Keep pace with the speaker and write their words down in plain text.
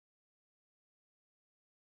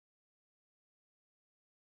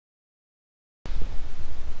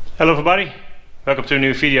Hello everybody, welcome to a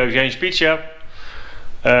new video of JMSpeedshop.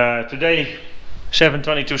 Today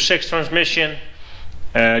 722.6 transmission,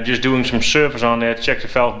 just doing some service on it, check the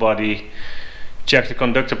valve body, check the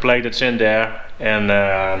conductor plate that's in there, and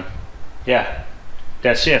yeah,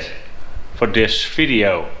 that's it for this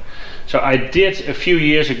video. So I did a few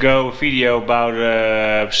years ago a video about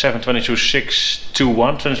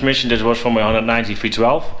 722.621 transmission. This was from my 190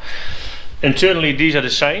 V12. Internally these are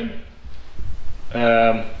the same.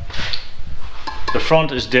 The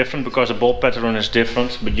front is different because the bolt pattern is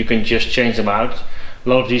different, but you can just change them out. A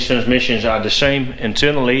lot of these transmissions are the same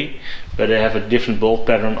internally, but they have a different bolt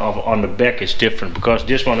pattern. On the back is different because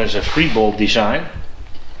this one is a 3-bolt design.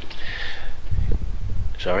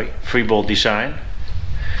 Sorry, 3-bolt design.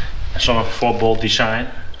 Some have a 4-bolt design.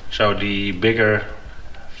 So the bigger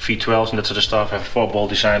V12s and that sort of stuff have a 4-bolt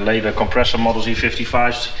design. Later compressor models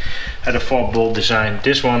E55s had a 4-bolt design.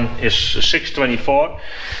 This one is 624.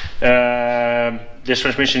 This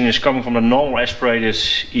transmission is coming from the normal aspirated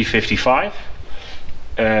E55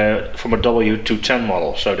 from a W210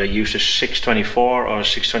 model. So they use a 624 or a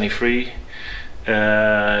 623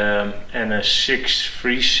 and a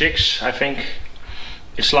 636, I think.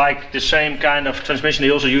 It's like the same kind of transmission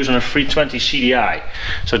they also use on a 320 CDI.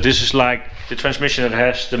 So this is like the transmission that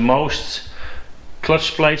has the most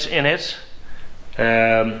clutch plates in it.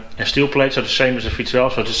 And steel plates are the same as the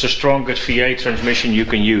V12, so it's the strongest V8 transmission you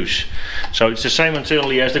can use. So it's the same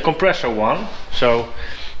internally as the compressor one. So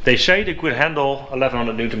they say they could handle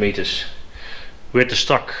 1100 Newton meters with the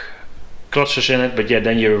stock clutches in it, but yeah,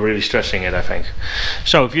 then you're really stressing it, I think.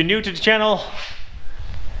 So if you're new to the channel,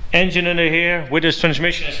 engine under here with this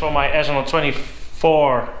transmission is for my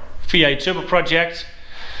S124 V8 Turbo project.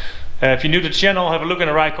 If you're new to the channel, have a look in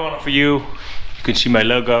the right corner for you. You can see my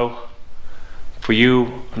logo. For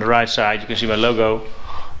you on the right side you can see my logo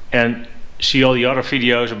and see all the other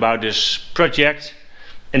videos about this project.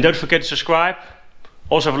 And don't forget to subscribe.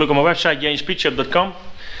 Also have a look on my website JMSpeedshop.com.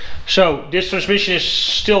 So this transmission is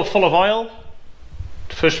still full of oil.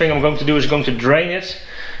 The first thing I'm going to do is going to drain it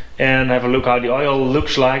and have a look how the oil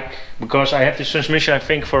looks like, because I have this transmission I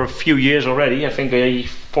think for a few years already. I think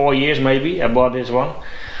 4 years maybe I bought this one.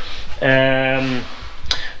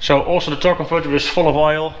 So also the torque converter is full of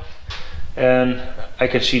oil. And I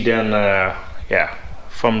can see then, yeah,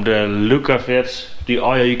 from the look of it, the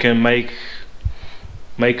oil you can make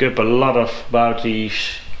up a lot of about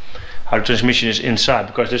how the transmission is inside.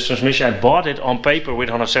 Because this transmission, I bought it on paper with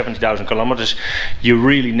 170,000 kilometers. You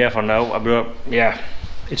really never know. Yeah,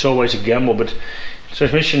 it's always a gamble, but the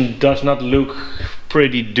transmission does not look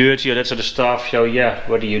pretty dirty or that sort of stuff. So yeah,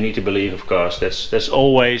 what do you need to believe? Of course, that's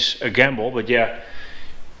always a gamble. But yeah,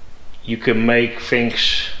 you can make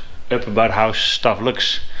things up about how stuff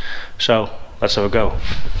looks. So let's have a go.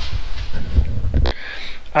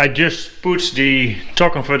 I just put the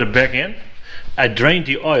torque converter back in. I drained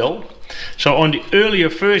the oil. So on the earlier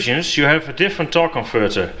versions you have a different torque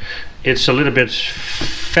converter. It's a little bit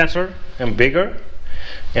fatter and bigger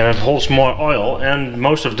and it holds more oil, and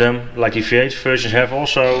most of them, like the V8 versions, have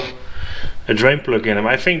also a drain plug in them.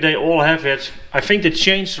 I think they all have it. I think they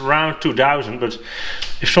changed around 2000, but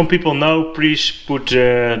if some people know, please put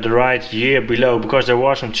the right year below, because there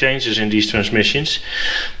were some changes in these transmissions.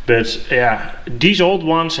 But yeah, these old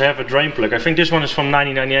ones have a drain plug. I think this one is from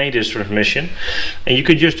 1998, this transmission, and you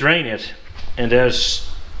can just drain it, and there's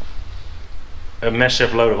a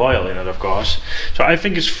massive load of oil in it, of course. So I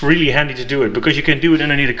think it's really handy to do it, because you can do it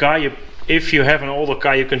underneath the car. If you have an older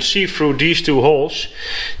car, you can see through these two holes.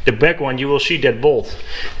 The back one, you will see that bolt,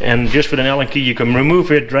 and just with an Allen key you can remove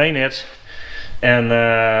it, drain it, and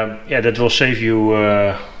yeah, that will save you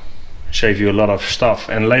a lot of stuff.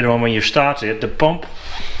 And later on when you start it, the pump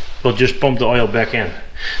will just pump the oil back in.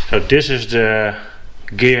 So this is the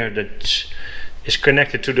gear that is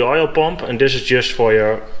connected to the oil pump, and this is just for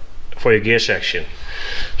your gear section.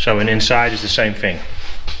 So, and inside is the same thing.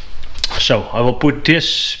 So I will put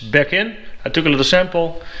this back in. I took a little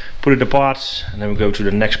sample, put it apart, and then we go to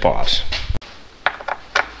the next part.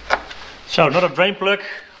 So another drain plug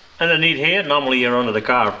underneath here. Normally you're under the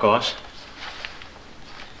car, of course.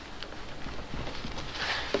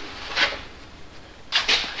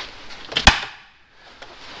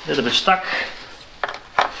 A little bit stuck.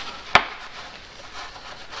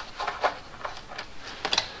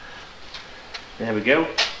 There we go.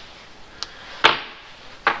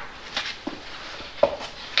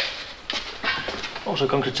 Also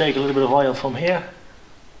going to take a little bit of oil from here.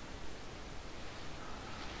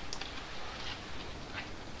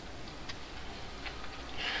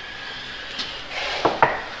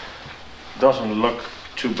 Doesn't look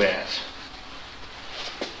too bad.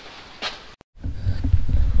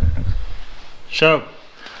 So,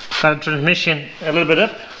 got the transmission a little bit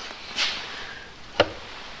up.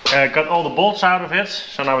 Got all the bolts out of it,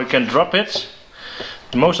 so now we can drop it.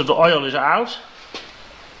 Most of the oil is out.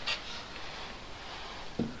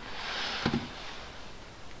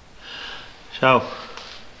 So,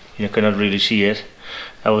 you cannot really see it.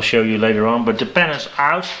 I will show you later on, but the pan is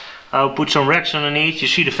out. I'll put some racks underneath. You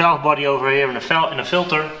see the valve body over here and the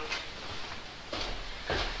filter.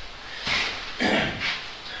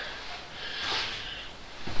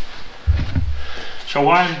 So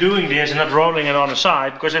why I'm doing this and not rolling it on the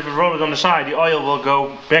side, because if I roll it on the side, the oil will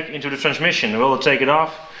go back into the transmission. Will it take it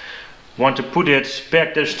off? Want to put it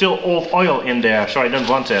back, there's still old oil in there, so I don't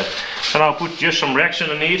want that. And I'll put just some racks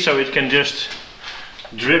underneath so it can just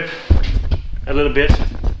drip a little bit.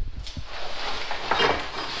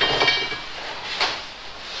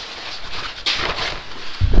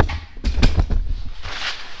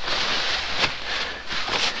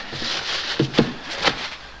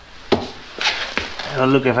 I'll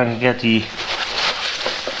look if I can get the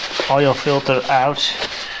oil filter out.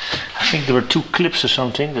 I think there were two clips or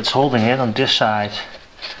something that's holding it on this side.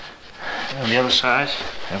 On the other side,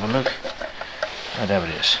 have a look. Oh, there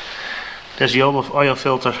it is. There's the oil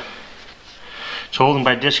filter. It's holding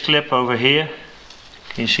by this clip over here.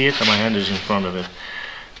 Can you see it? Oh, my hand is in front of it.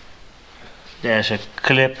 There's a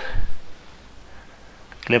clip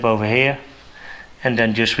over here, and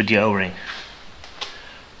then just with the O-ring.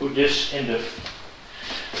 Put this in the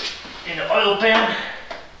oil pan.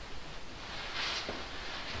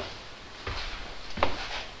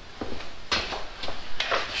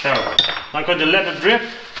 So, I'm going to let it drip,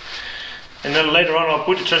 and then later on I'll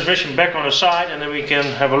put the transmission back on the side, and then we can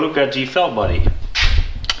have a look at the valve body.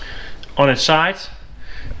 On its side,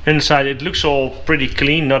 inside it looks all pretty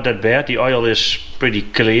clean, not that bad. The oil is pretty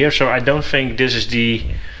clear, so I don't think this is the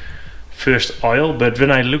first oil, but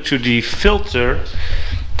when I look to the filter,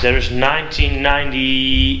 there is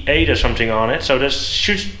 1998 or something on it, so that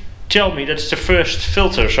should tell me that's the first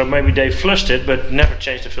filter. So maybe they flushed it but never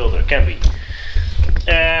changed the filter. Can be.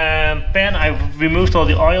 Pan, I've removed all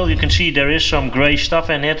the oil. You can see there is some grey stuff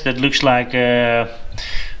in it that looks like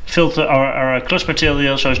filter or clutch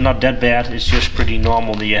material, so it's not that bad. It's just pretty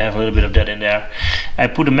normal that you have a little bit of that in there. I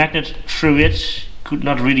put a magnet through it. Could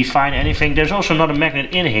not really find anything. There's also not a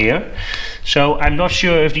magnet in here, so I'm not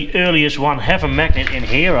sure if the earliest one have a magnet in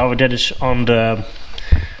here or that is on the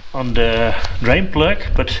drain plug,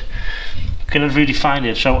 but cannot really find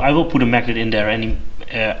it. So I will put a magnet in there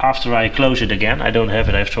after I close it again. I don't have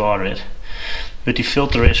it, I have to order it. But the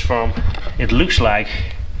filter is from, it looks like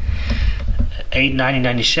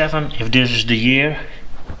 1997, if this is the year,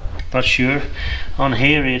 not sure. On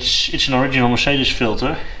here it's an original Mercedes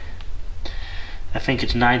filter. I think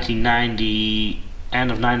it's 1990,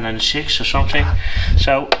 end of 1996 or something.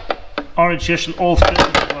 So, or it's just an old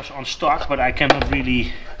filter that was on stock, but I cannot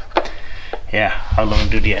really, how long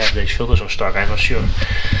do they have these filters on stock? I'm not sure.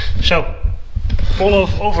 So,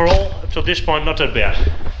 overall, up to this point, not that bad.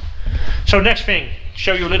 So next thing,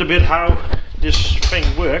 show you a little bit how this thing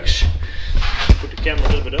works. Put the camera a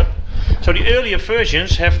little bit up. So the earlier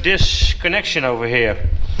versions have this connection over here.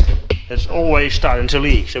 It's always starting to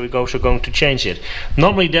leak, so we're also going to change it.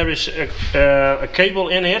 Normally there is a cable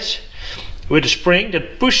in it with a spring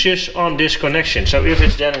that pushes on this connection. So if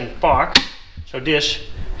it's then in park, so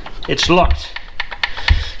it's locked,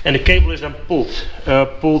 and the cable is then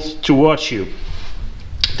pulled towards you.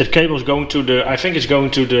 That cable is going to the, I think it's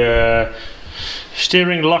going to the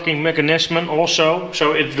steering locking mechanism also,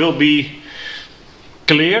 so it will be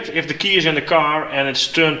cleared if the key is in the car and it's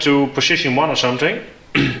turned to position 1 or something.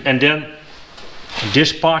 And then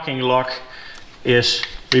this parking lock is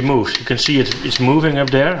removed. You can see it's moving up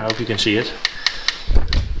there. I hope you can see it.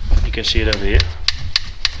 You can see it over here.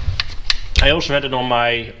 I also had it on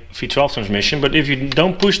my V12 transmission, but if you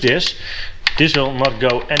don't push this, this will not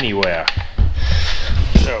go anywhere.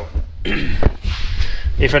 So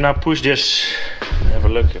if I now push this, have a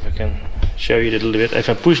look if I can show you it a little bit. If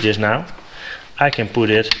I push this now, I can put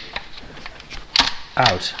it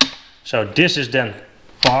out. So this is then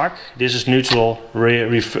park, this is neutral,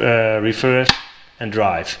 reverse and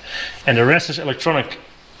drive, and the rest is electronic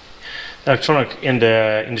in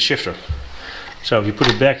the shifter. So if you put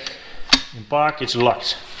it back in park, it's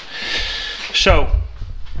locked. So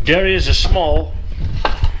there is a small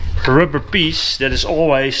rubber piece that is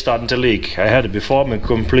always starting to leak. I had it before, my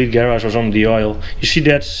complete garage was on the oil. You see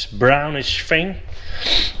that brownish thing?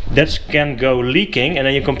 That can go leaking, and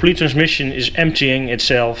then your complete transmission is emptying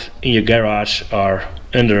itself in your garage or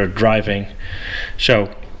under driving. So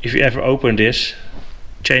if you ever open this,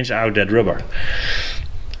 change out that rubber.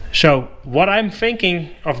 So what I'm thinking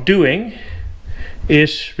of doing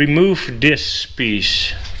is remove this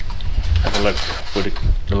piece. Have a look, put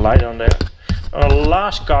the light on there. On the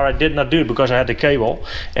last car I did not do it because I had the cable,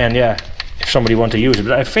 and yeah, if somebody want to use it,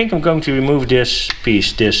 but I think I'm going to remove this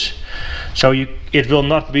piece, so it will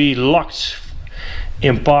not be locked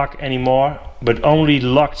in park anymore, but only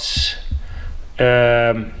locked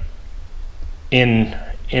in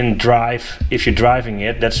drive. If you're driving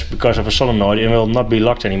it, that's because of a solenoid. It will not be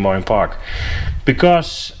locked anymore in park,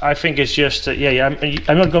 because I think it's just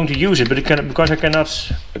I'm not going to use it, but because I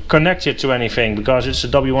cannot connect it to anything, because it's a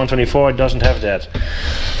W124, it doesn't have that.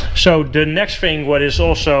 So the next thing, what is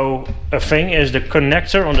also a thing, is the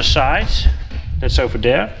connector on the side. That's over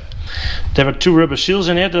there. There are 2 rubber seals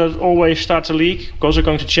in it that always start to leak. We're also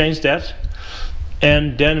going to change that,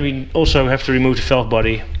 and then we also have to remove the valve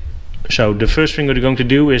body. So the first thing we're going to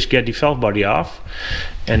do is get the valve body off,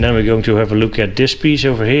 and then we're going to have a look at this piece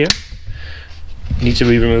over here. Needs to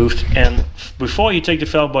be removed, and before you take the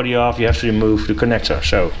valve body off, you have to remove the connector.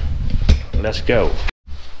 So let's go.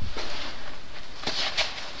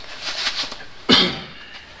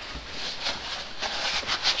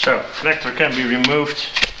 So connector can be removed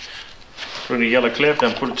through the yellow clip,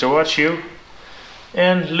 then put it towards you,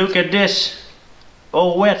 and look at this,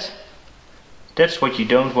 all wet. That's what you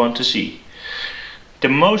don't want to see. The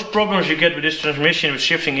most problems you get with this transmission, with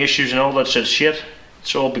shifting issues and all that sort of shit,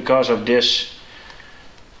 it's all because of this.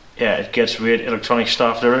 Yeah, it gets weird electronic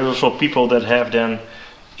stuff. There are also people that have then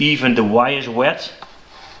even the wires wet,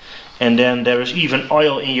 and then there is even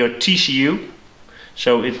oil in your TCU.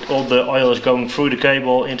 So all the oil is going through the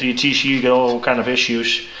cable into your TCU, you get all kind of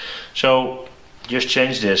issues. So just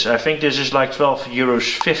change this. I think this is like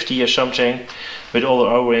 €12.50 or something with all the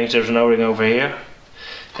O-rings. There's an O-ring over here,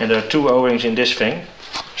 and there are 2 O-rings in this thing.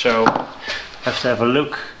 So have to have a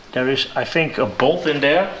look. There is, I think, a bolt in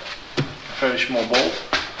there, a very small bolt.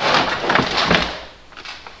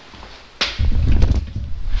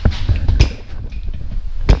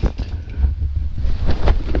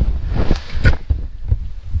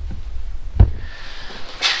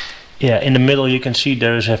 Yeah, in the middle you can see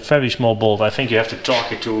there is a very small bolt. I think you have to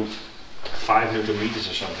torque it to 5 Newton meters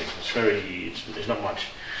or something. It's not much.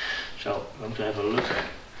 So I'm going to have a look at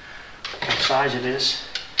what size it is.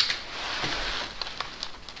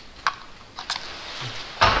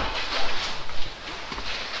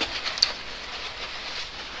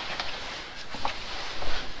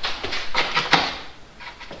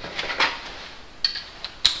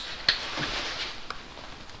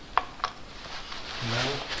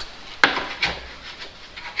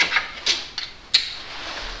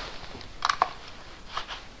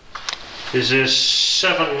 This is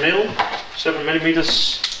 7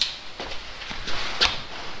 millimeters.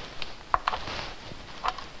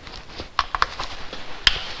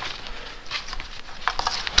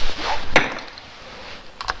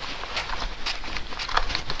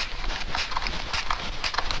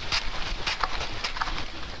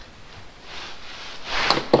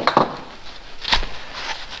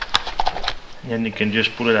 And then you can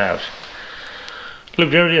just pull it out.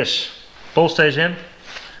 Look, there it is. Bolt stays in.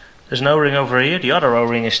 There's an O-ring over here. The other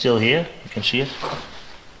O-ring is still here. You can see it.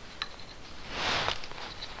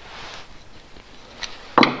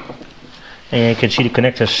 And you can see the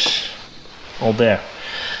connectors all there.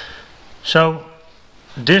 So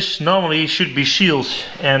this normally should be sealed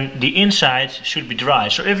and the inside should be dry.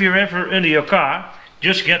 So if you're ever under your car,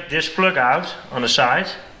 just get this plug out on the side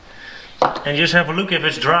and just have a look if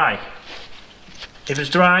it's dry. If it's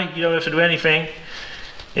dry, you don't have to do anything.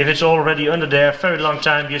 If it's already under there very long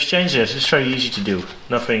time, just change this. It's very easy to do.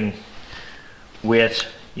 Nothing weird.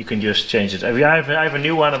 You can just change it. I have a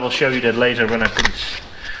new one. I will show you that later when I put it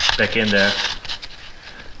back in there.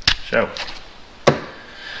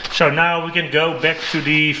 So now we can go back to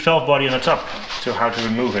the valve body on the top. So how to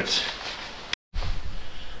remove it.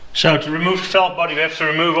 So to remove the valve body, we have to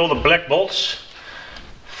remove all the black bolts.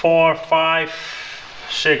 4, 5,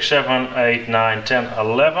 6, 7, 8, 9, 10,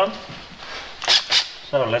 11.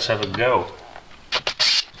 So let's have a go.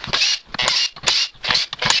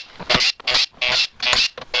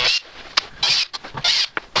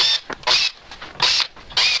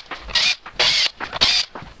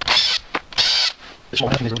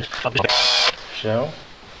 So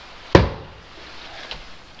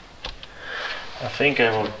I think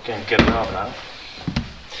I can get it off now.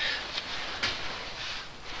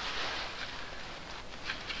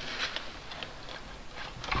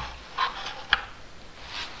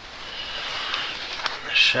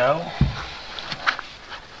 So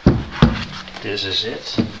this is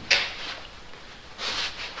it.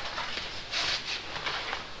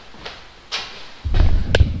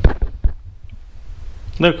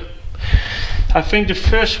 Look, I think the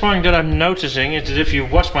first point that I'm noticing is that if you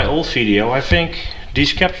watch my old video, I think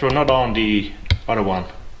these caps were not on the other one.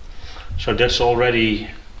 So that's already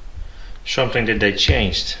something that they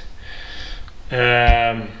changed.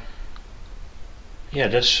 Yeah,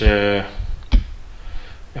 that's and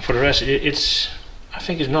for the rest it's I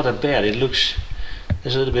think it's not that bad. It looks,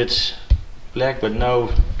 there's a little bit black, but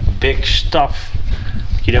no big stuff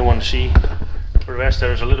you don't want to see. For the rest,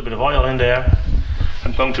 there's a little bit of oil in there.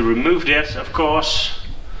 I'm going to remove that, of course.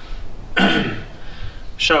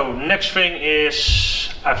 So next thing is,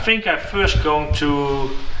 I think I'm first going to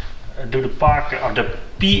do the park or the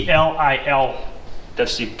PLIL.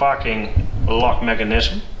 That's the parking lock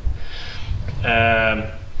mechanism.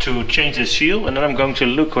 To change the seal, and then I'm going to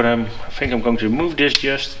look what I think I'm going to remove this.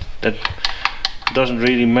 Just that doesn't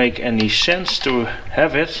really make any sense to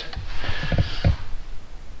have it.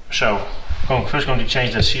 So I'm first going to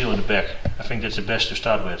change that seal in the back. I think that's the best to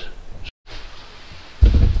start with.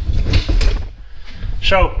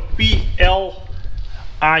 So PLIL,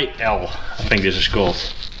 I think this is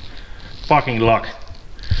called, parking lock.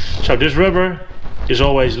 So this rubber is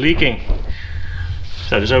always leaking.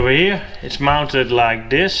 So this over here, it's mounted like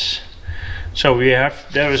this. So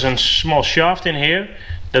there is a small shaft in here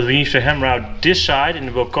that we need to hammer out this side, and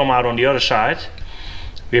it will come out on the other side.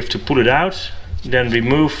 We have to pull it out, then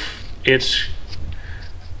remove it,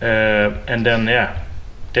 and then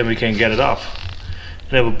then we can get it off.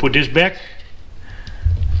 And then we'll put this back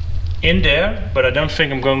in there, but I don't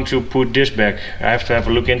think I'm going to put this back. I have to have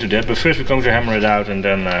a look into that, but first we're going to hammer it out, and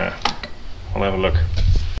then I'll have a look.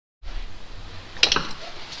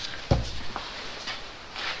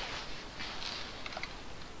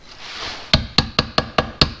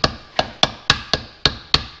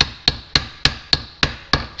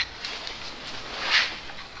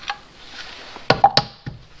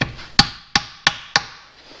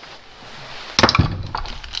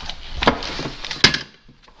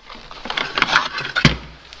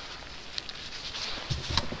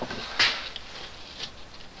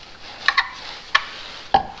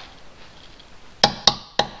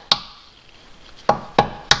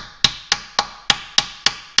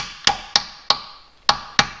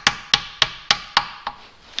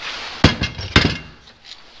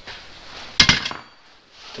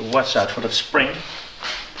 Watch out for that spring.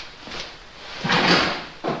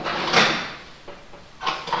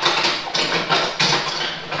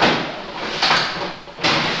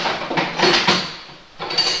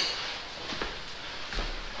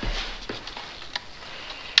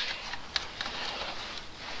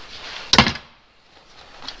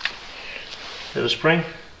 Little spring.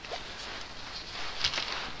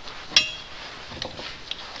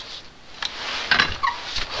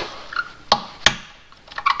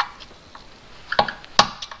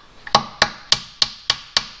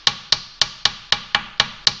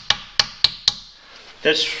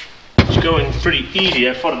 That's going pretty easy.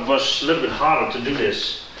 I thought it was a little bit harder to do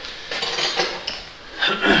this.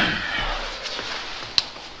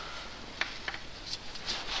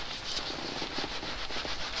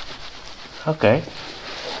 Okay.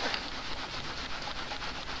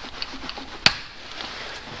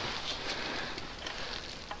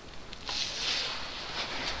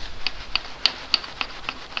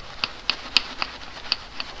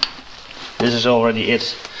 This is already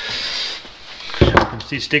it.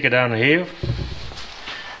 Stick it down here.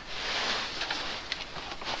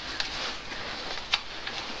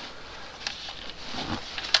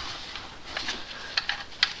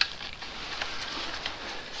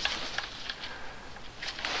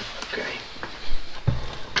 Okay.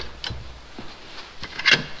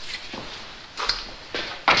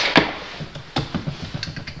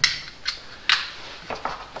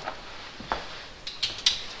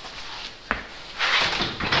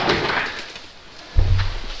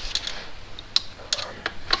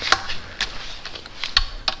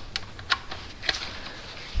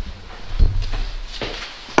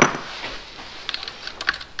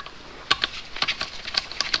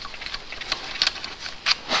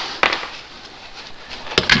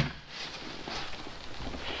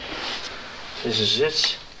 This is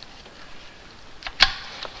it.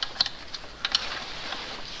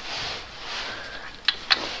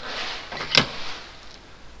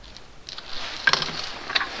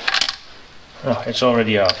 Oh, it's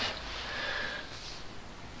already off.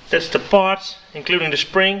 That's the part, including the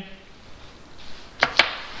spring.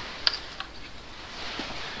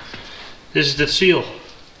 This is the seal.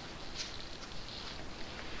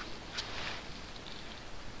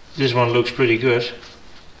 This one looks pretty good.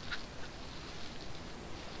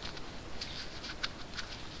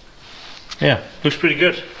 Yeah, looks pretty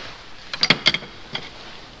good.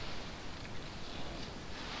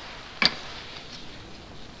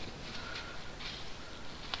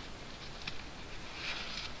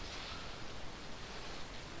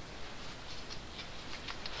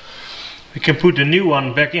 We can put the new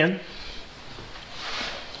one back in.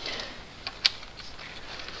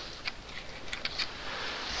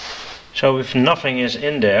 So if nothing is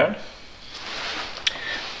in there,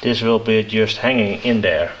 this will be just hanging in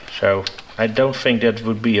there. So I don't think that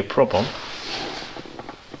would be a problem.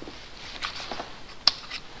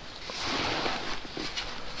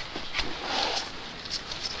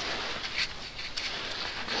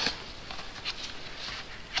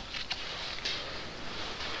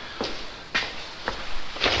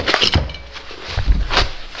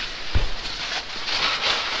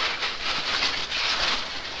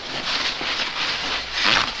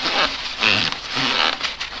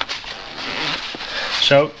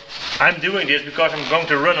 So I'm doing this because I'm going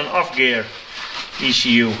to run an off-gear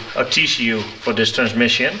ECU or TCU for this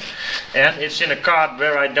transmission, and it's in a car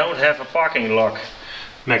where I don't have a parking lock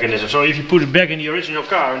mechanism. So if you put it back in the original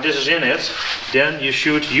car and this is in it, then you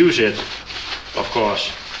should use it, of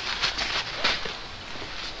course.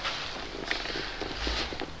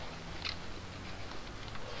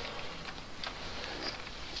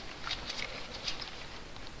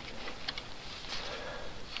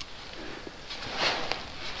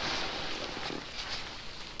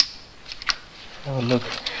 Oh look,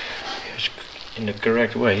 it's in the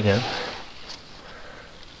correct way then.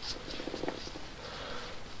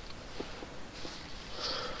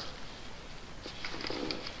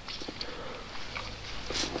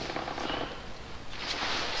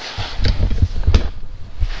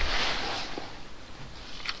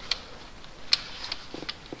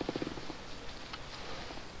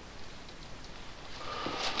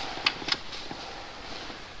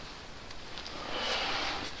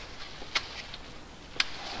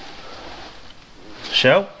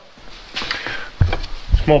 So,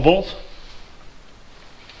 small bolt.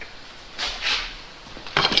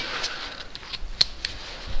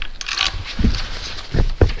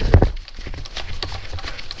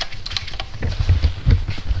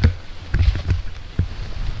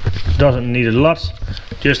 Doesn't need a lot,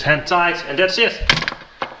 just hand tight and that's it.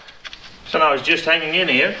 So now it's just hanging in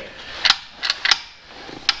here.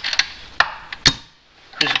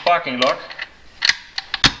 This is a parking lock.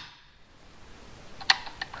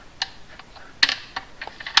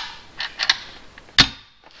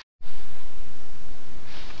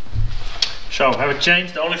 So have it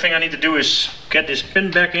changed. The only thing I need to do is get this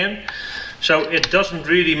pin back in. So it doesn't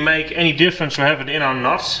really make any difference to have it in or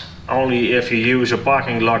not. Only if you use a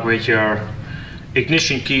parking lock with your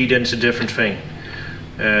ignition key, then it's a different thing.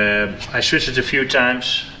 I switched it a few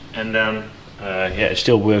times and then yeah, it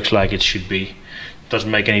still works like it should be. It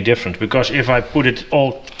doesn't make any difference, because if I put it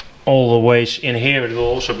all the ways in here, it will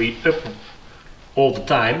also be up all the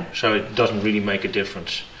time. So it doesn't really make a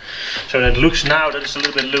difference. So that looks now that it's a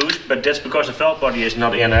little bit loose, but that's because the valve body is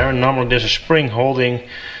not in there, and normally there's a spring holding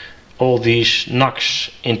all these knocks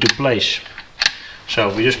into place.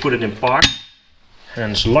 So we just put it in park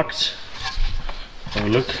and it's locked. Have a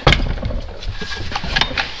look.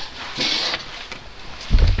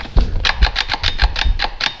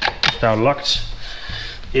 It's now locked.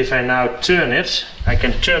 If I now turn it, I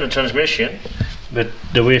can turn the transmission, but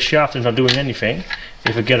the rear shaft is not doing anything.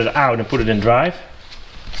 If I get it out and put it in drive,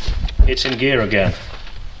 it's in gear again.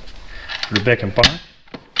 Put it back in park.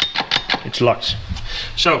 It's locked.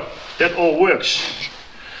 So that all works.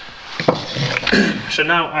 So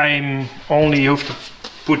now I'm only have to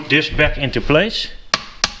put this back into place.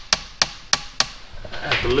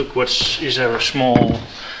 Have a look. Is there a small?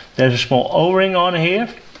 There's a small O-ring on here.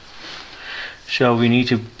 So we need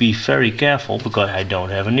to be very careful because I don't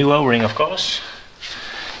have a new O-ring, of course.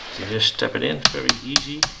 You just step it in, very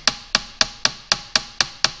easy.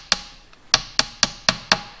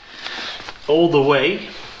 All the way.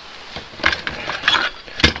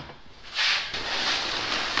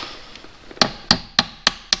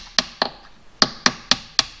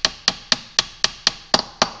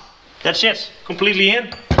 That's it, completely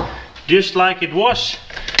in, just like it was.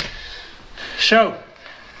 So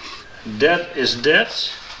that is that.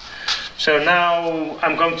 So now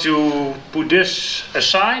I'm going to put this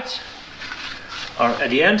aside, or at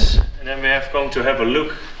the end, and then we are going to have a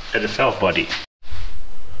look at the valve body.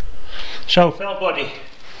 So valve body.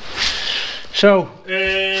 So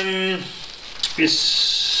it's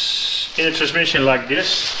in a transmission like this.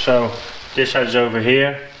 So this side is over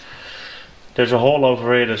here. There's a hole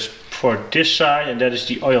over here that's for this side, and that is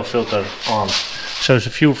the oil filter on. So there's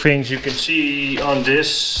a few things you can see on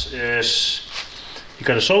this. Is you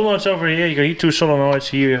got the solenoids over here. You got two solenoids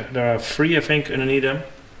here. There are 3, I think, underneath them,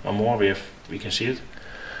 or more. We can see it.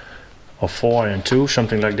 Or 4 and 2,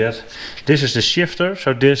 something like that. This is the shifter,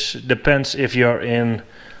 so this depends if you're in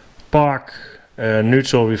park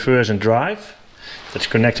neutral, reverse and drive. That's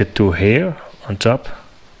connected to here on top.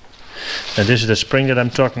 And this is the spring that I'm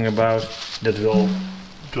talking about that will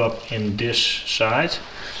drop in this side.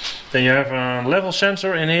 Then you have a level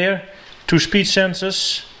sensor in here, 2 speed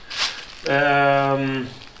sensors.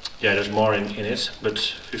 Yeah, there's more in it,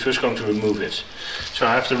 but we're first going to remove it. So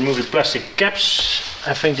I have to remove the plastic caps.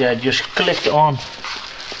 I think they are just clicked on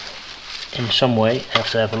in some way. I have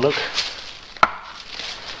to have a look.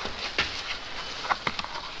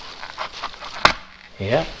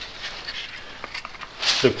 Yeah.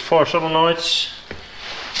 Look, 4 solenoids.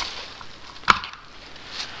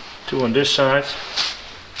 2 on this side.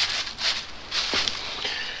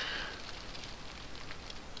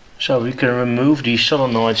 So we can remove these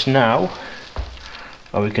solenoids now,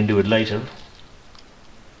 or we can do it later.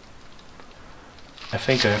 I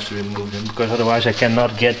think I have to remove them because otherwise I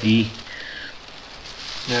cannot get the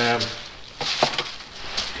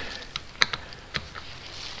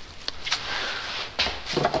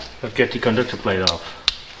conductor plate off.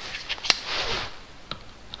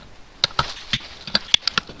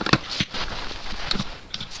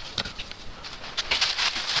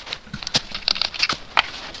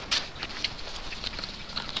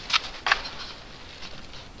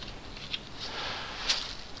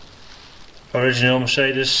 Original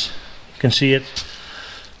Mercedes, you can see it.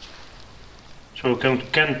 So we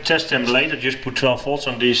can test them later, just put 12 volts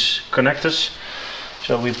on these connectors.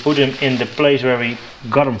 So we put them in the place where we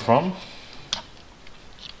got them from.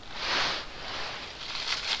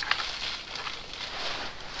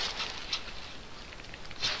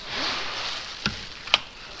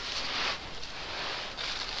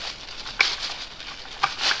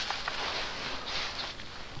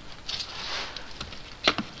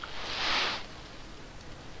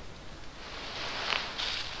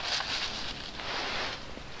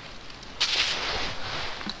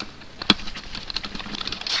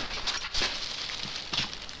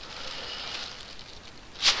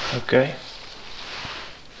 Okay.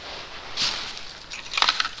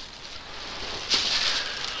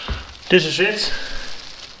 This is it.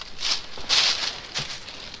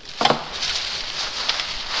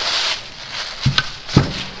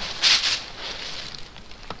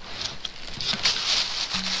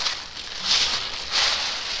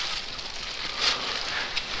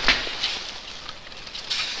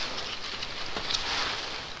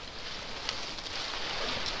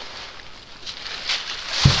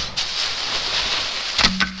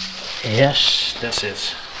 Yes, that's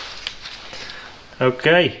it.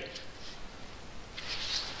 Okay.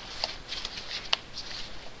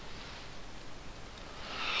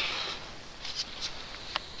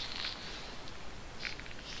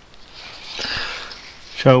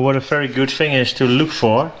 So what a very good thing is to look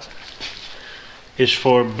for is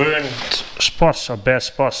for burnt spots or bad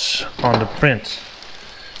spots on the print.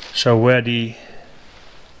 So where the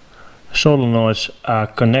solenoids are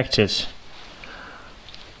connected,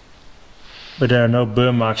 but there are no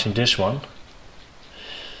burn marks in this one.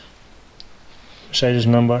 Mercedes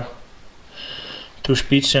number, 2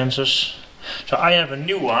 speed sensors. So I have a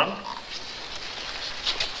new one.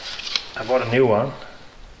 I bought a new one.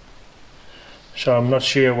 So I'm not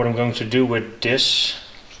sure what I'm going to do with this.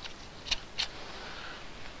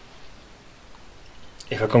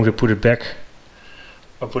 If I'm going to put it back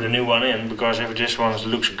or put a new one in, because if this one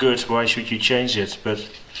looks good, why should you change it? But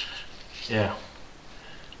yeah.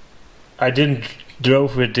 I didn't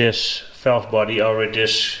drove with this valve body or with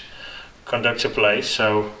this conductor plate,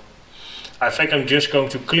 so I think I'm just going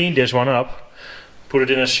to clean this one up, put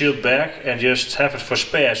it in a sealed bag and just have it for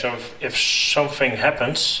spare, so if something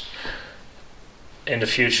happens in the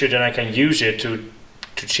future, then I can use it to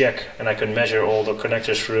check, and I can measure all the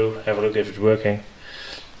connectors through, have a look if it's working.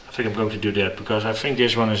 I think I'm going to do that, because I think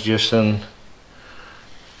this one is just I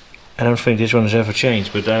don't think this one has ever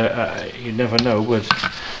changed, but you never know, but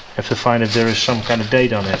I have to find if there is some kind of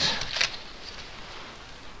date on it.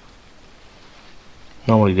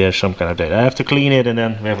 Normally there's some kind of date. I have to clean it and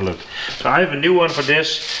then we have a look. So I have a new one for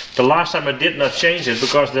this. The last time I did not change it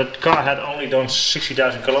because that car had only done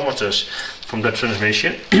 60,000 kilometers from the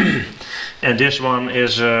transmission. And this one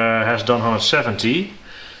is has done 170.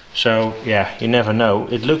 So yeah, you never know.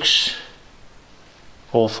 It looks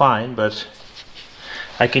all fine, but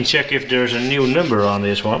I can check if there's a new number on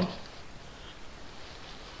this one.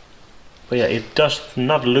 But yeah, it does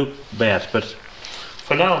not look bad, but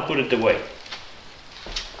for now I'll put it away.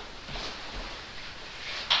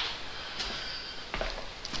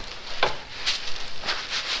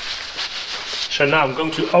 So now I'm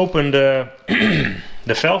going to open the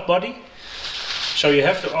the valve body. So you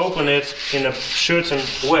have to open it in a certain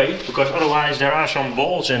way, because otherwise there are some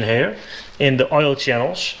balls in here, in the oil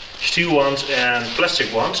channels, steel ones and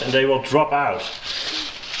plastic ones, and they will drop out.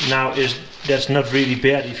 Now that's not really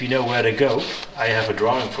bad if you know where they go. I have a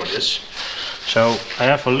drawing for this. So I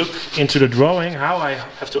have a look into the drawing how I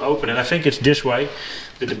have to open it. I think it's this way,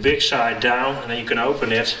 with the big side down, and then you can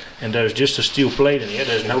open it, and there's just a steel plate in here.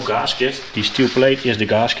 There's no gasket. The steel plate is the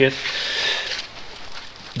gasket.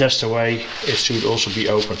 That's the way it should also be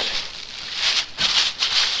opened.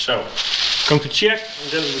 So, going to check, and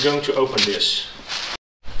then we're going to open this.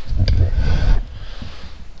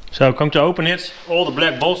 So I'm going to open it. All the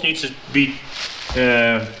black bolts need to be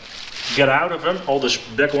get out of them. All the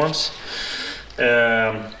black ones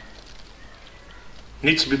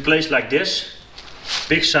needs to be placed like this.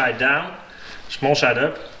 Big side down, small side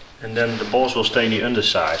up, and then the balls will stay in the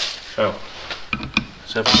underside. So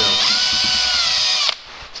let's have a go.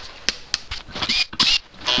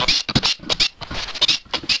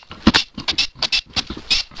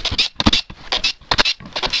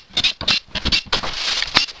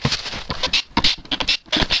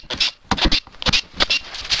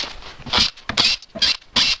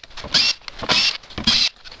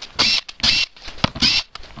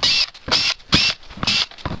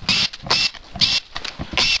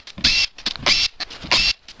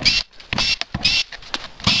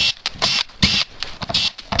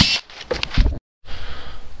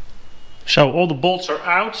 So all the bolts are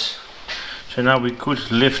out. So now we could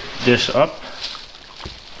lift this up.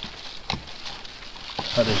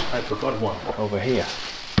 I forgot one over here.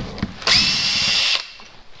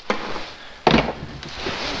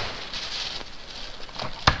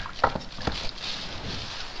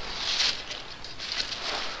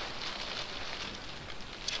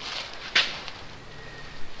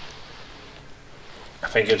 I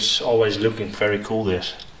think it's always looking very cool,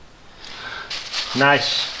 this.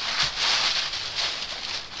 Nice.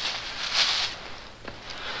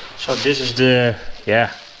 So this is the,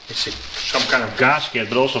 yeah, it's some kind of gasket,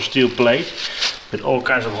 but also steel plate with all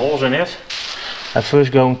kinds of holes in it. I'm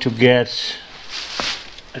first going to get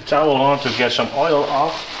a towel on to get some oil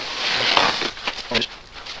off.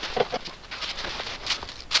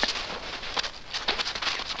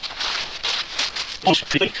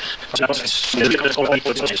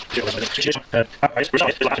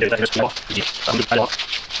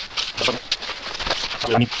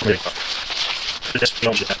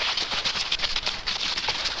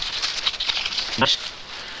 Nice.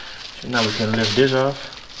 So now we can lift this off.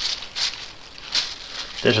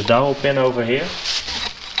 There's a dowel pin over here.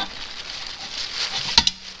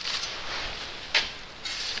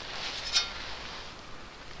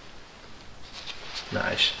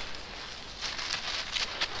 Nice.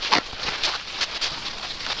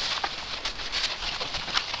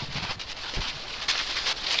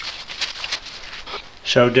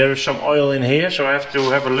 So there is some oil in here, so I have to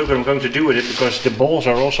have a look what I'm going to do with it, because the balls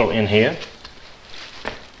are also in here.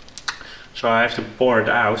 So I have to pour it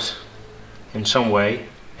out in some way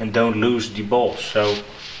and don't lose the balls. So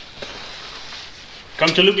come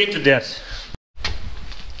to look into that.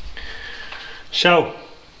 So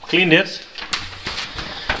cleaned it.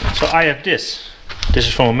 So I have this. This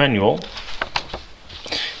is from a manual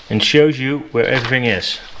and shows you where everything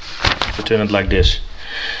is. So turn it like this.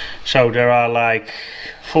 So there are like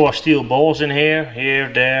 4 steel balls in here, here,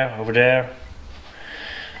 there, over there.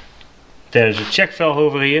 There's a check valve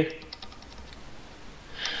over here.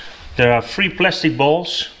 There are 3 plastic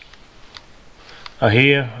balls.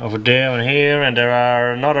 Here, over there and here, and there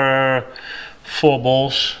are another 4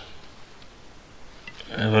 balls.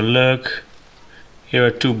 Have a look. Here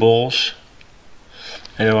are 2 balls.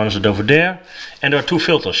 And the one is over there. And there are 2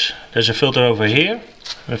 filters. There's a filter over here,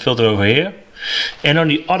 and a filter over here. And on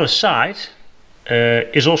the other side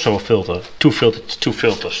is also a filter, two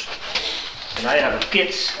filters. And I have a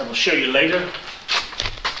kit, I will show you later.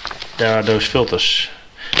 There are those filters.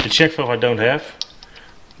 The check valve I don't have.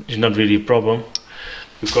 It's not really a problem,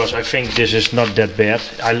 because I think this is not that bad.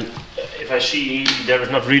 If I see there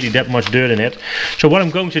is not really that much dirt in it. So what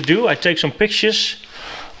I'm going to do, I take some pictures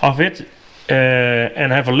of it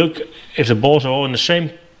and have a look if the balls are all in the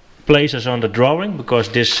same place as on the drawing, because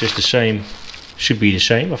this is the same, should be the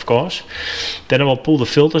same, of course. Then I will pull the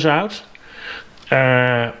filters out.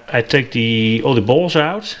 I take all the balls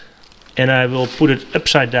out, and I will put it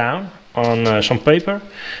upside down on some paper,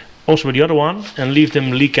 also with the other one, and leave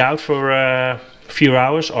them leak out for a few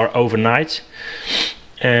hours or overnight.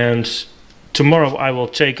 And tomorrow I will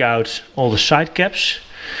take out all the side caps.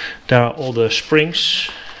 There are all the springs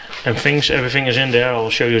and things, everything is in there. I will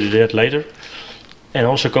show you that later. And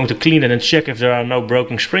also going to clean it and check if there are no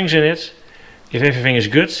broken springs in it. if everything is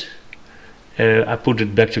good, I put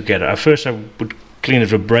it back together. At first I would clean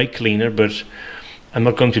it with brake cleaner, but I'm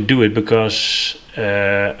not going to do it because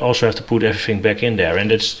I also have to put everything back in there,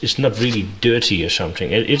 and it's not really dirty or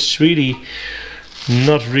something. It's really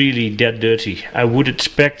not really that dirty. I would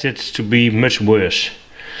expect it to be much worse.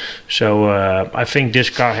 So I think this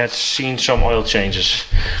car had seen some oil changes.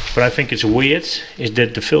 But I think it's weird is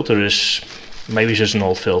that the filter is, maybe it's just an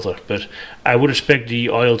old filter, but I would expect the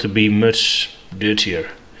oil to be much dirtier.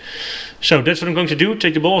 So that's what I'm going to do,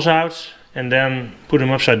 take the balls out and then put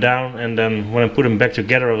them upside down, and then when I put them back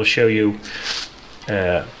together I will show you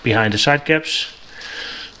behind the side caps,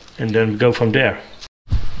 and then go from there.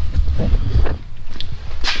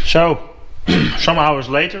 So some hours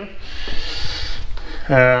later,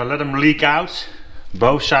 let them leak out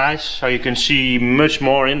both sides, so you can see much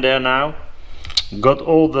more in there now. Got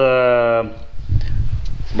all the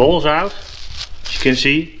balls out, as you can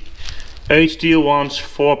see, 8 steel ones,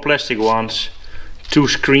 4 plastic ones, 2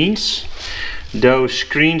 screens. Those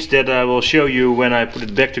screens that I will show you when I put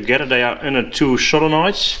it back together, they are under 2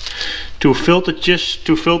 solenoids, 2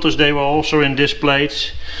 filters, they were also in this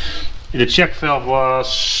plate. The check valve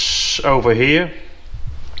was over here.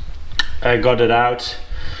 I got it out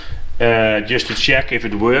just to check if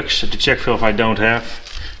it works. The check valve I don't have,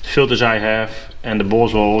 the filters I have, and the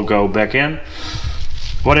balls will all go back in.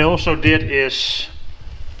 What I also did is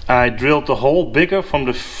I drilled the hole bigger from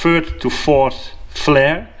the 3rd to 4th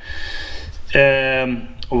flare.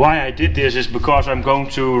 Why I did this is because I'm going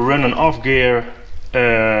to run an off-gear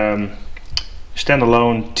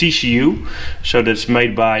standalone TCU, so that's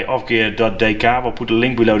made by offgear.dk. We'll put a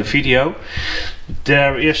link below the video.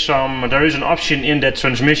 There is an option in that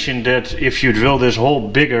transmission that if you drill this hole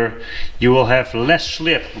bigger, you will have less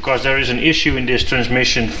slip, because there is an issue in this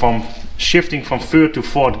transmission from shifting from 3rd to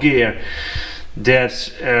 4th gear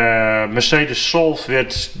that Mercedes solved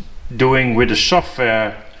with doing with the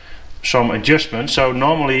software some adjustments. So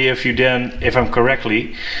normally if I'm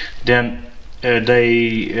correctly, then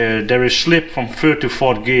there is slip from 3rd to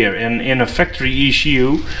 4th gear, and in a factory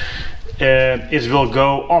ECU it will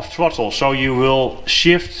go off throttle, so you will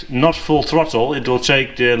shift not full throttle. It will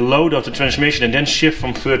take the load of the transmission and then shift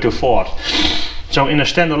from 3rd to 4th. So in a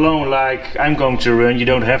standalone like I'm going to run, you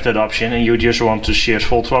don't have that option and you just want to shift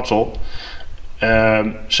full throttle.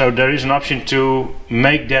 So there is an option to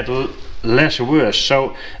make that less worse.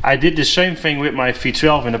 So I did the same thing with my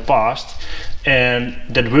V12 in the past, and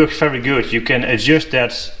that works very good. You can adjust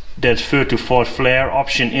that 3rd to 4th flare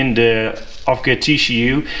option in the off-gear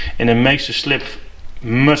TCU, and it makes the slip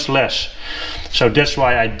much less. So that's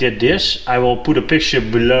why I did this. I will put a picture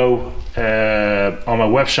below on my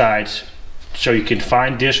website, so you can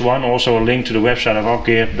find this one, also a link to the website of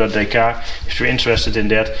offgear.dk if you're interested in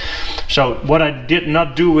that. So what I did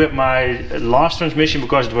not do with my last transmission,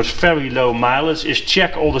 because it was very low mileage, is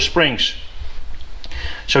check all the springs.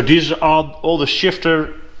 So these are all the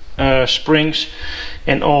shifter springs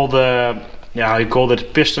and all the, yeah, you call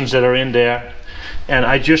it pistons that are in there. And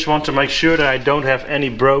I just want to make sure that I don't have any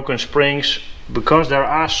broken springs, because there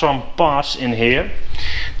are some parts in here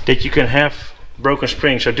that you can have broken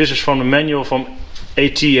springs. So this is from the manual from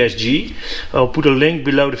ATSG. I'll put a link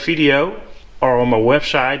below the video or on my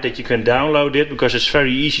website that you can download it, because it's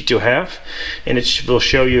very easy to have, and it will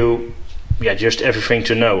show you, yeah, just everything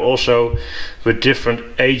to know. Also with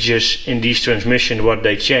different ages in these transmission, what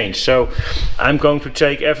they change. So I'm going to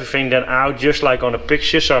take everything then out just like on the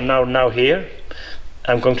picture. So I'm now here.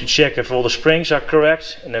 I'm going to check if all the springs are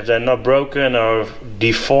correct and if they're not broken or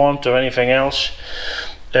deformed or anything else.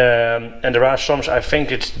 And there are some, I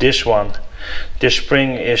think it's this one. This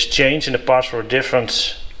spring is changed in the past for a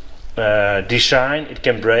different design. It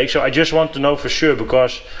can break. So I just want to know for sure,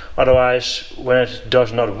 because otherwise when it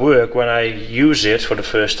does not work, when I use it for the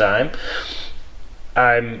first time,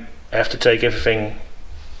 I have to take everything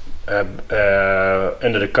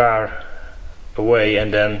under the car away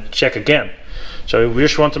and then check again. So we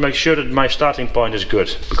just want to make sure that my starting point is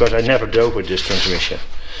good, because I never drove with this transmission.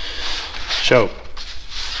 So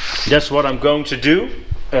that's what I'm going to do.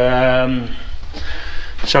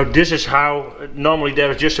 So this is how, normally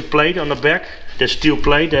there is just a plate on the back, the steel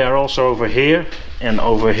plate. They are also over here, and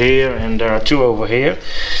there are 2 over here.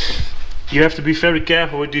 You have to be very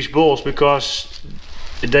careful with these balls, because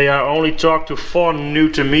they are only torqued to 4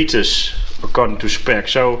 Newton meters according to spec.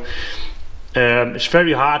 So it's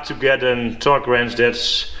very hard to get a torque wrench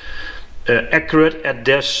that's accurate at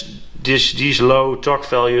these low torque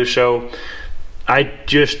values. So I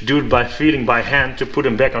just do it by feeling by hand to put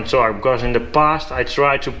them back on torque, because in the past I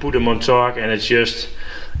tried to put them on torque and it's just,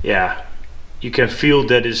 yeah, you can feel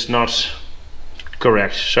that it's not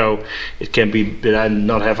correct. So it can be that I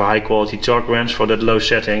not have a high quality torque wrench for that low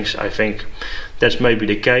settings. I think that's maybe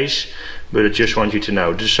the case, but I just want you to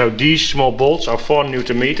know. So these small bolts are 4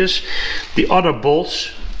 Newton meters. The other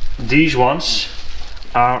bolts, these ones,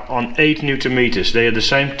 are on 8 Newton meters. They are the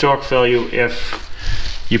same torque value if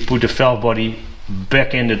you put the valve body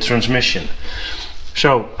back in the transmission.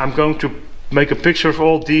 So I'm going to make a picture of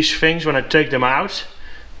all these things when I take them out,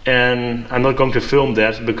 and I'm not going to film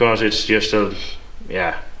that because it's just a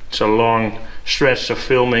it's a long stretch of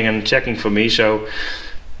filming and checking for me. So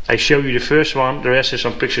I show you the first one, the rest is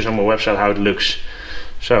some pictures on my website how it looks.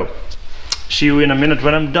 So see you in a minute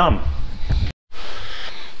when I'm done.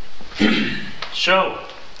 So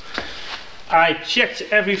I checked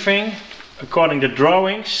everything according to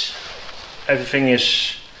drawings. Everything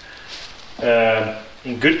is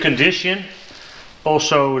in good condition.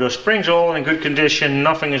 Also the springs are all in good condition,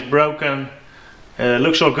 nothing is broken,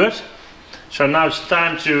 looks all good. So now it's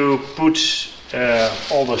time to put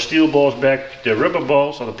all the steel balls back, the rubber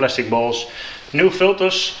balls or the plastic balls, new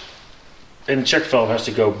filters, and the check valve has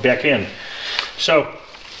to go back in. So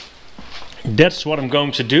that's what I'm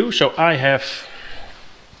going to do. So I have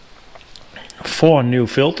 4 new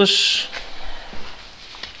filters.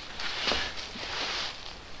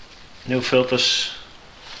 New filters,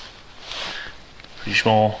 pretty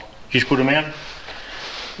small, just put them in.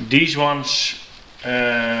 These ones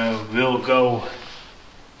will go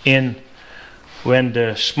in when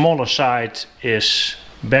the smaller side is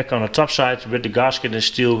back on the top side with the gasket and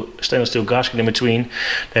stainless steel gasket in between.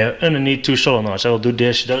 They are underneath 2 solenoids. I will do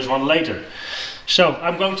those one later. So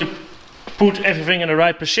I'm going to put everything in the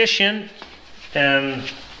right position, and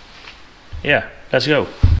yeah, let's go.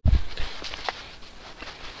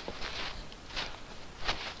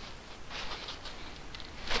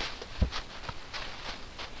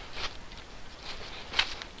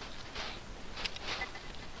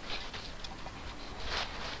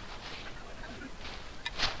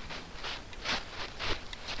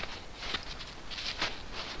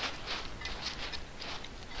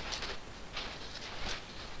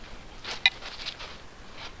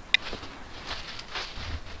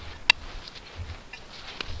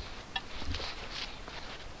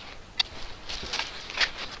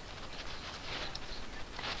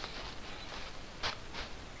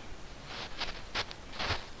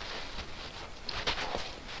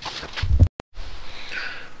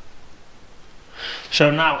 So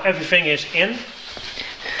now everything is in.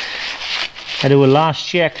 I do a last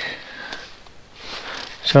check,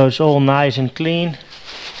 so it's all nice and clean.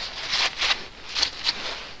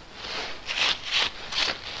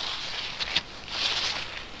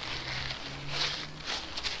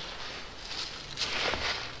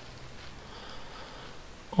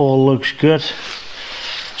 All looks good.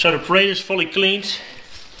 So the parade is fully cleaned.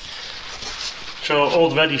 So I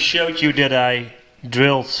already showed you that I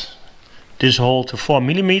drilled this hole to 4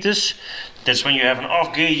 millimeters. That's when you have an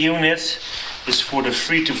off gear unit. It's for the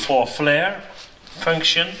 3 to 4 flare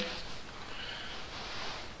function.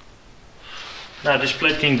 Now this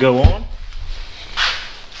plate can go on.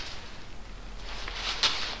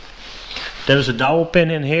 There is a dowel pin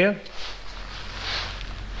in here.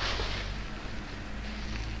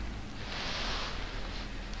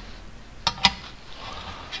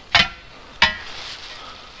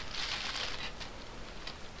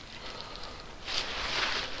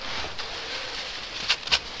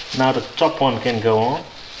 Now the top one can go on.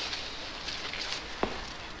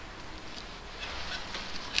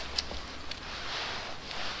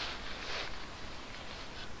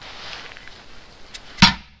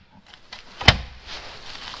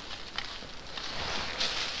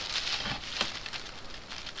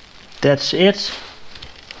 That's it.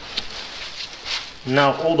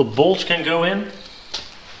 Now all the bolts can go in.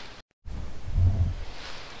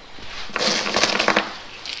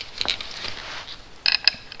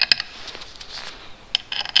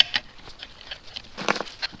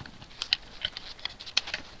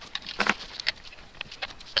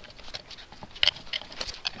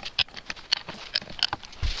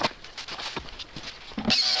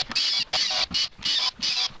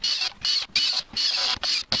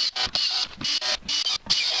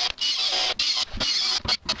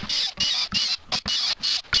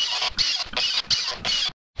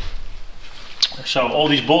 So all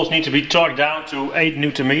these bolts need to be torqued down to 8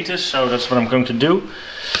 Newton meters, so that's what I'm going to do.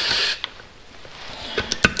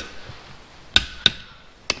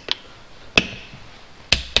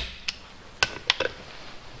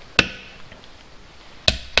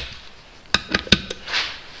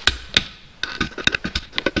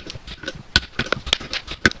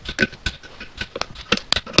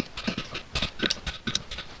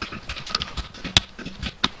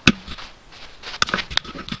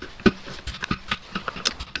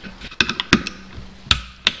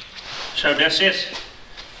 So that's it.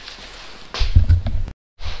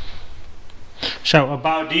 So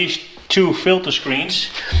about these two filter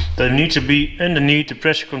screens, they need to be underneath the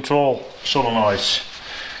pressure control solenoids.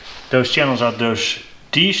 Those channels are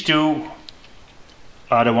these two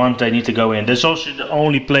are the ones they need to go in. That's also the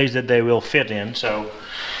only place that they will fit in. So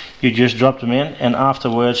you just drop them in, and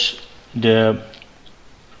afterwards the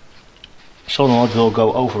solenoid will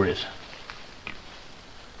go over it.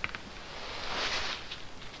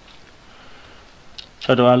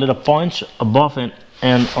 So there are little points above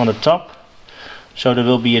and on the top. So there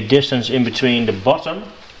will be a distance in between the bottom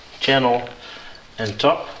channel and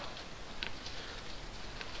top.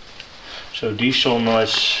 So these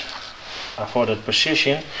solenoids are for that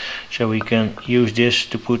position. So we can use this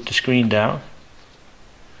to put the screen down.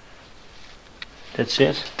 That's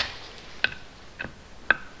it.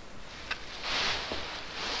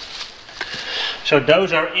 So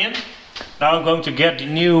those are in. Now I'm going to get the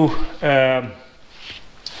new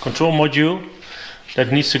control module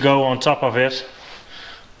that needs to go on top of it,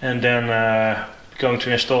 and then going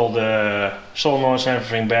to install the solenoids and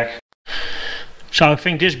everything back. So I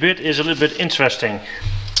think this bit is a little bit interesting.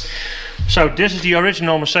 So this is the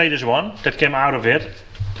original Mercedes one that came out of it.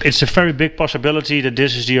 It's a very big possibility that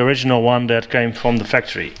this is the original one that came from the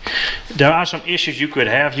factory. There are some issues you could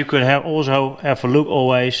have. You could also have a look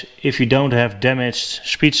always if you don't have damaged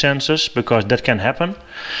speed sensors, because that can happen.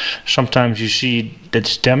 Sometimes you see that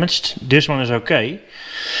it's damaged. This one is okay.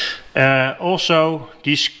 Also,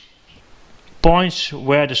 these points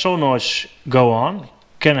where the solenoids go on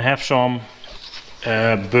can have some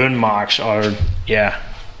burn marks, or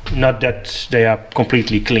not that they are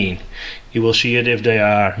completely clean. You will see it if they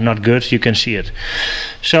are not good, you can see it.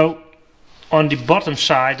 So on the bottom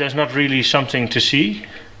side there's not really something to see.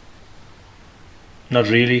 Not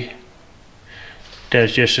really.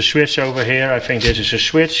 There's just a switch over here. I think this is a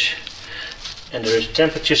switch. And there is a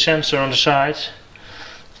temperature sensor on the side.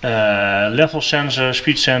 Level sensor,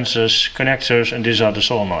 speed sensors, connectors, and these are the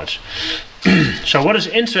solenoids. So what is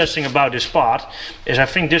interesting about this part is, I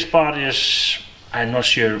think this part is, I'm not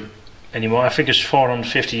sure anymore, I think it's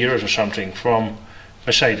 450 euros or something from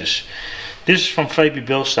Mercedes. This is from Fabi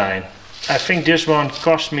Bilstein. I think this one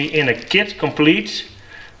cost me in a kit complete,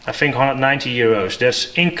 I think 190 euros.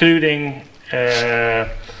 That's including the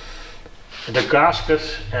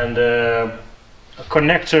gasket and the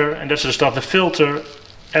connector and that sort of stuff, the filter,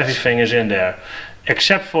 everything is in there.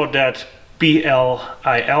 Except for that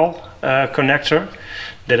PLIL connector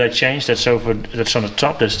that I changed, that's on the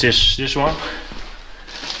top, that's this one.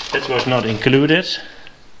 That was not included.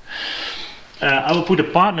 I will put a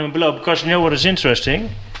part number below, because you know what is interesting?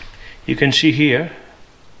 You can see here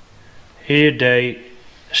they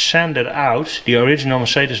sanded out the original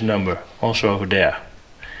Mercedes number also over there.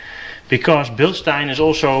 Because Bilstein is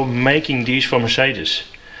also making these for Mercedes.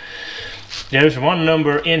 There's one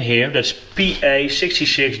number in here, that's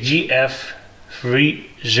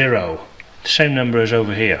PA66GF30. The same number is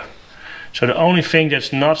over here. So the only thing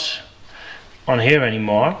that's not on here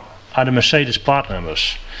anymore are the Mercedes part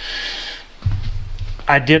numbers.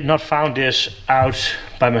 I did not found this out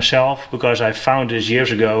by myself, because I found this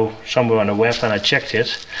years ago somewhere on the web and I checked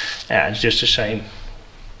it. Yeah, it's just the same.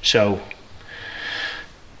 So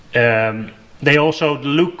they also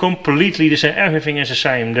look completely the same. Everything is the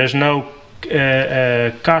same. There's no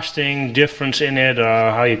casting difference in it,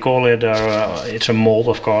 or how you call it, or it's a mold,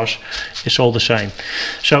 of course. It's all the same.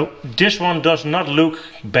 So this one does not look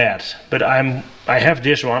bad, but I have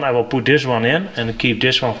this one. I will put this one in and keep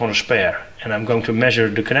this one for a spare, and I'm going to measure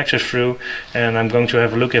the connectors through, and I'm going to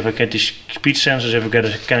have a look if I get these speed sensors, if I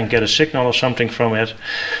can get a signal or something from it,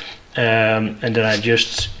 and then I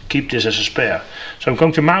just keep this as a spare. So I'm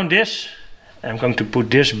going to mount this, and I'm going to put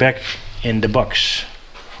this back in the box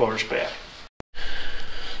for a spare.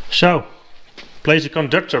 So, place a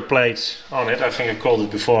conductor plate on it. I think I called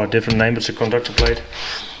it before a different name, but it's a conductor plate.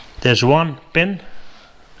 There's one pin,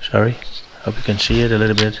 sorry, hope you can see it a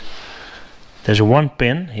little bit. There's one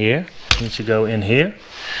pin here, it needs to go in here.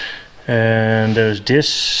 And there's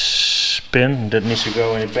this pin that needs to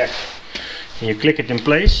go in the back. And you click it in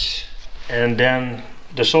place, and then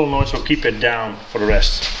the solenoids will keep it down for the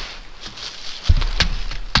rest.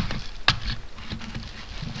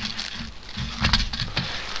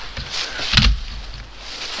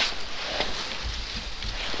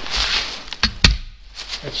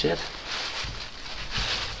 That's it.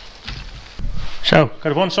 So,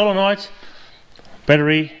 got one solenoid,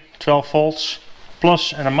 battery, 12 volts,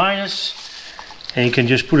 plus and a minus, and you can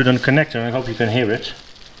just put it on the connector, and I hope you can hear it.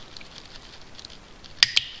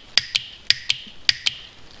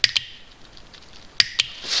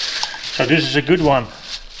 So this is a good one.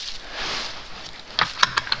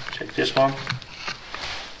 Take this one.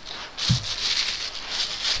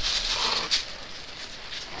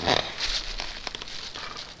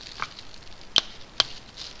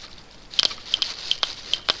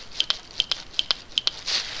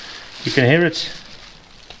 You can hear it.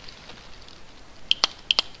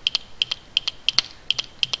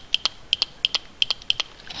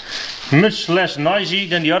 Much less noisy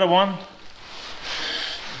than the other one.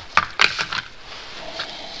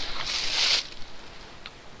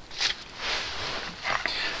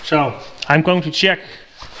 So I'm going to check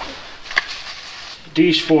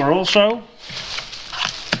these four also.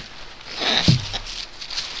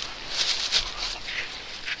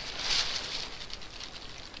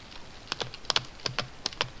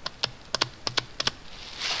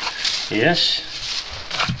 Yes.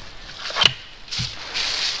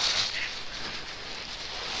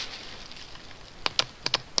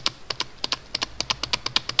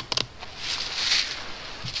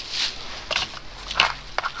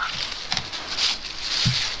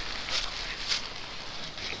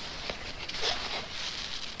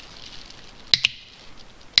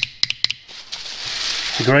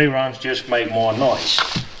 The grey ones just make more noise.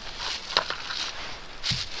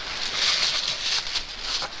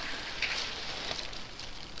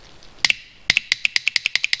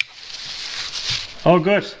 All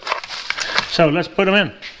good. So let's put them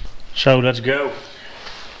in. So let's go.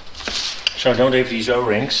 So I don't have these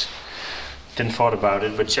O-rings. Didn't thought about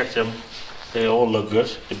it, but check them. They all look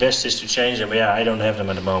good. The best is to change them. Yeah, I don't have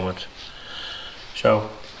them at the moment.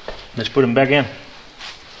 So let's put them back in.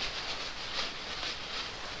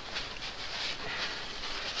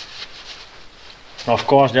 Of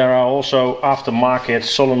course, there are also aftermarket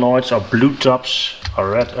solenoids or blue tops,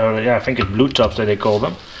 or red, yeah, I think it's blue tops that they call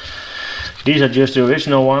them. These are just the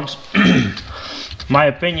original ones. My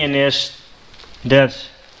opinion is that,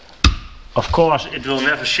 of course, it will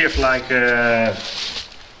never shift like how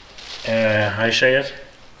you say it,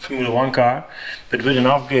 Formula 1 car, but with an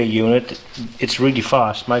off-gear unit, it's really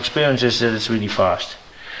fast. My experience is that it's really fast,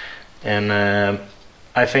 and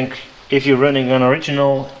I think if you're running an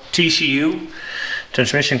original TCU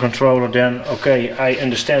transmission controller, then okay, I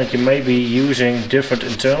understand that you may be using different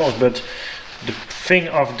internals, but the thing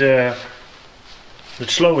of the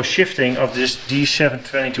slower shifting of these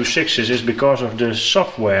 722.6s is because of the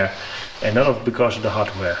software and not because of the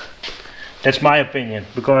hardware. That's my opinion,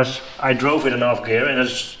 because I drove it in off gear and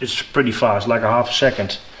it's pretty fast, like a half a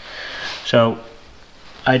second. So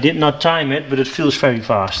I did not time it, but it feels very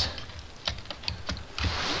fast.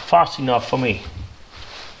 Fast enough for me.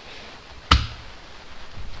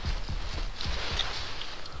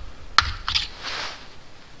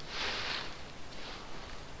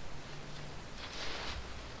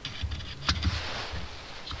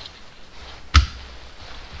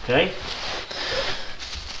 Okay,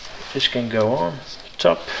 this can go on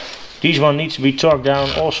top. These one needs to be torqued down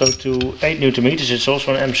also to 8 Newton meters. It's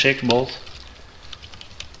also an M6 bolt.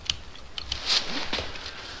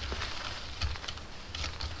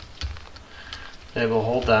 They will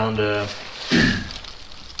hold down the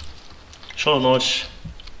solenoids.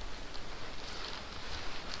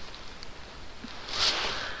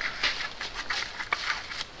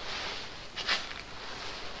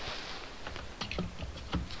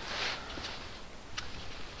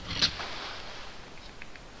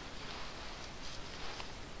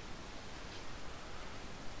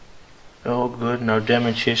 All good, no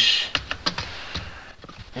damages.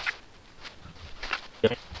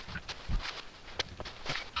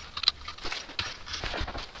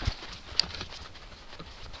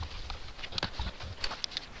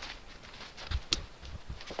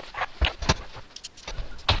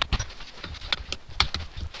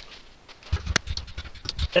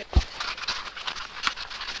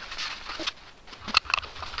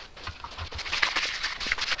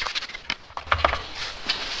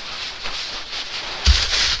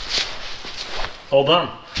 All done.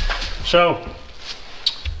 So,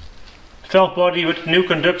 valve body with new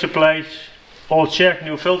conductor plate, all checked,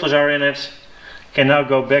 new filters are in it. Can now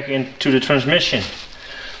go back into the transmission.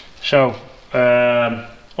 So,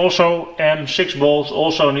 also M6 bolts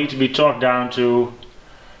also need to be torqued down to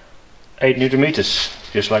 8 Newton meters,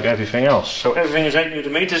 just like everything else. So everything is 8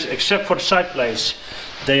 Newton meters except for the side plates.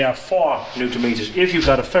 They are 4 Newton meters. If you've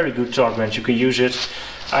got a very good torque wrench, you can use it.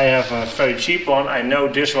 I have a very cheap one. I know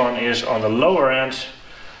this one is on the lower end.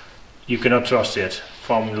 You cannot trust it.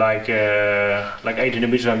 From like 8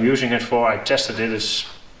 meters I'm using it for, I tested it, it's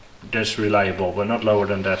just reliable, but not lower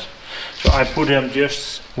than that. So I put them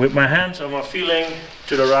just with my hands on my feeling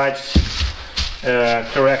to the right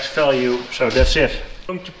correct value. So that's it.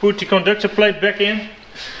 I'm going to put the conductor plate back in.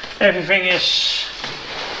 Everything is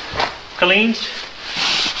cleaned.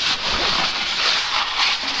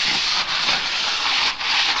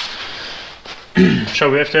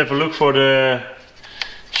 So we have to have a look for the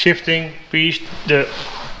shifting piece, the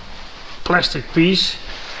plastic piece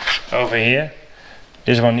over here.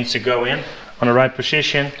 This one needs to go in on the right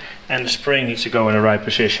position, and the spring needs to go in the right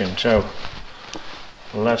position. So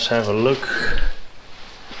let's have a look.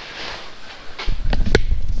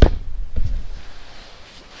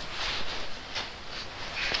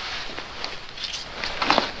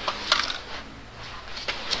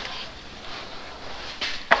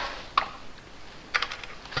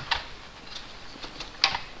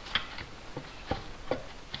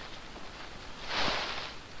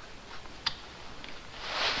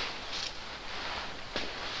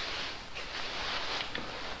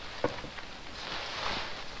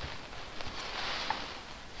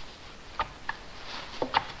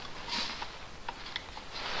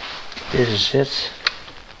 This is it.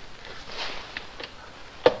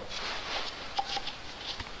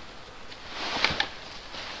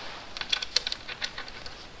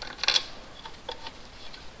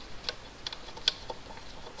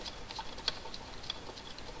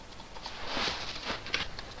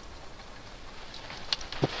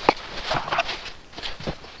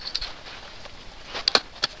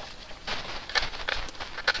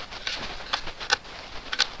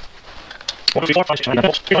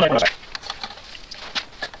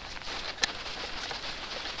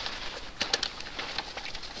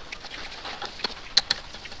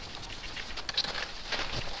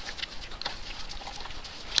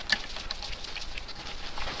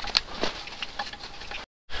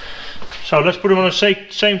 So let's put them on the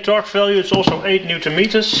same torque value. It's also 8 Newton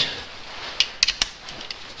meters.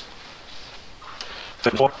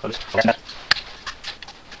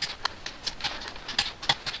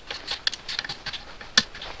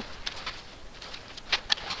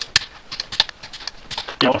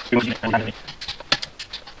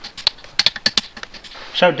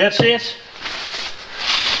 So that's it.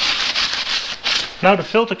 Now the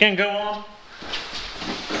filter can go on.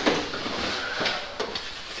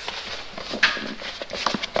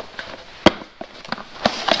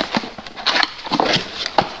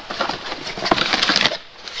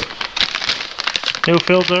 New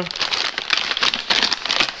filter.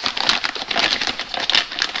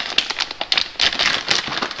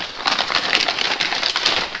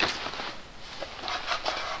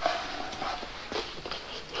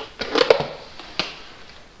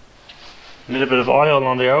 A little bit of oil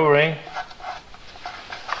on the O-ring.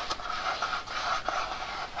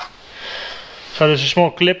 So there's a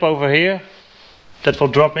small clip over here that will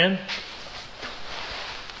drop in.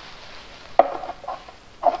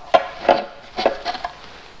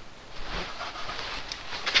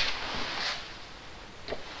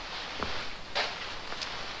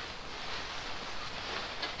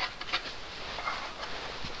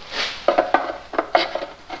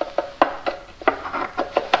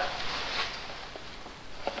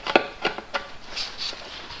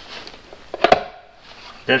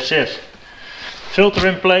 That's it. Filter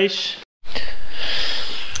in place.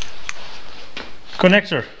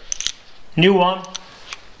 Connector. New one.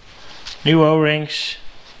 New O-rings.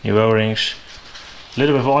 New O-rings. A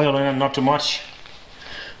little bit of oil in it, not too much.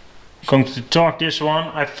 Going to torque this one.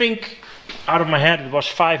 I think out of my head it was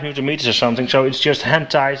 5 Newton meters or something, so it's just hand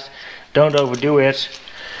tight. Don't overdo it.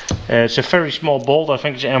 It's a very small bolt. I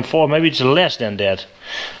think it's M4, maybe it's less than that.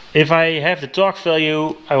 If I have the torque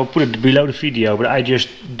value, I will put it below the video, but I just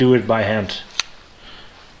do it by hand.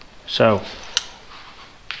 So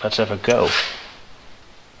let's have a go.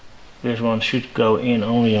 This one should go in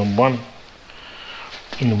only in one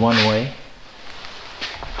way.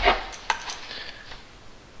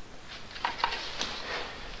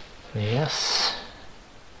 Yes.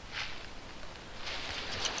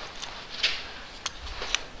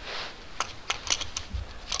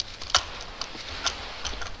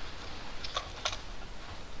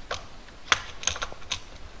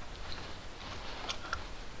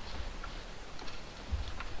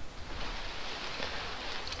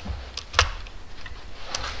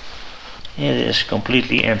 It is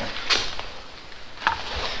completely in.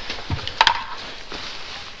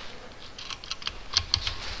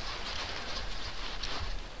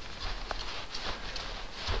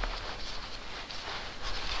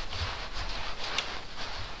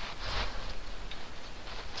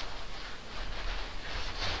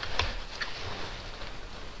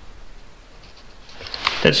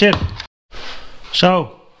 That's it.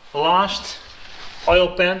 So, last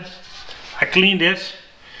oil pan. I cleaned it,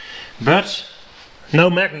 but no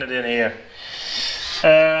magnet in here.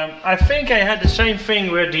 I think I had the same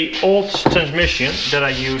thing with the old transmission that I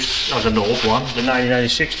used, as an old one, the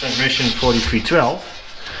 1996 transmission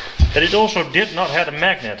 4312, that it also did not have a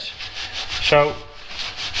magnet. So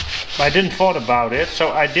I didn't thought about it,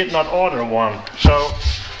 so I did not order one. So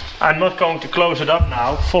I'm not going to close it up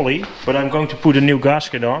now fully, but I'm going to put a new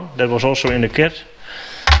gasket on. That was also in the kit.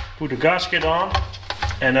 Put the gasket on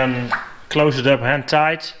and then close it up hand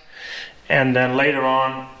tight, and then later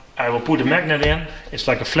on I will put a magnet in. It's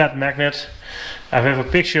like a flat magnet. I have a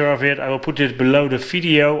picture of it. I will put it below the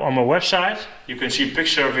video on my website. You can see a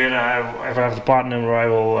picture of it. If I have the part number, I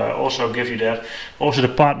will also give you that. Also the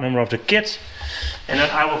part number of the kit. And then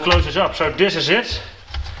I will close this up. So this is it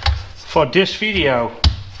for this video.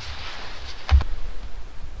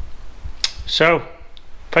 So,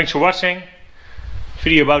 thanks for watching.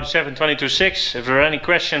 Video about the 722.6. If there are any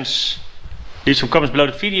questions, leave some comments below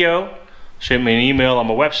the video. Send me an email on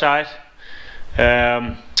my website.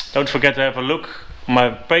 Don't forget to have a look on my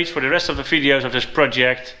page for the rest of the videos of this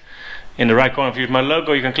project. In the right corner, if you use my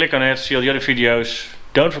logo, you can click on it, see all the other videos.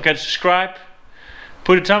 Don't forget to subscribe.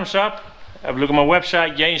 Put a thumbs up. Have a look at my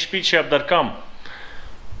website, JMSpeedshop.com.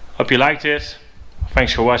 Hope you liked it.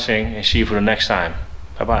 Thanks for watching and see you for the next time.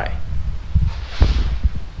 Bye bye.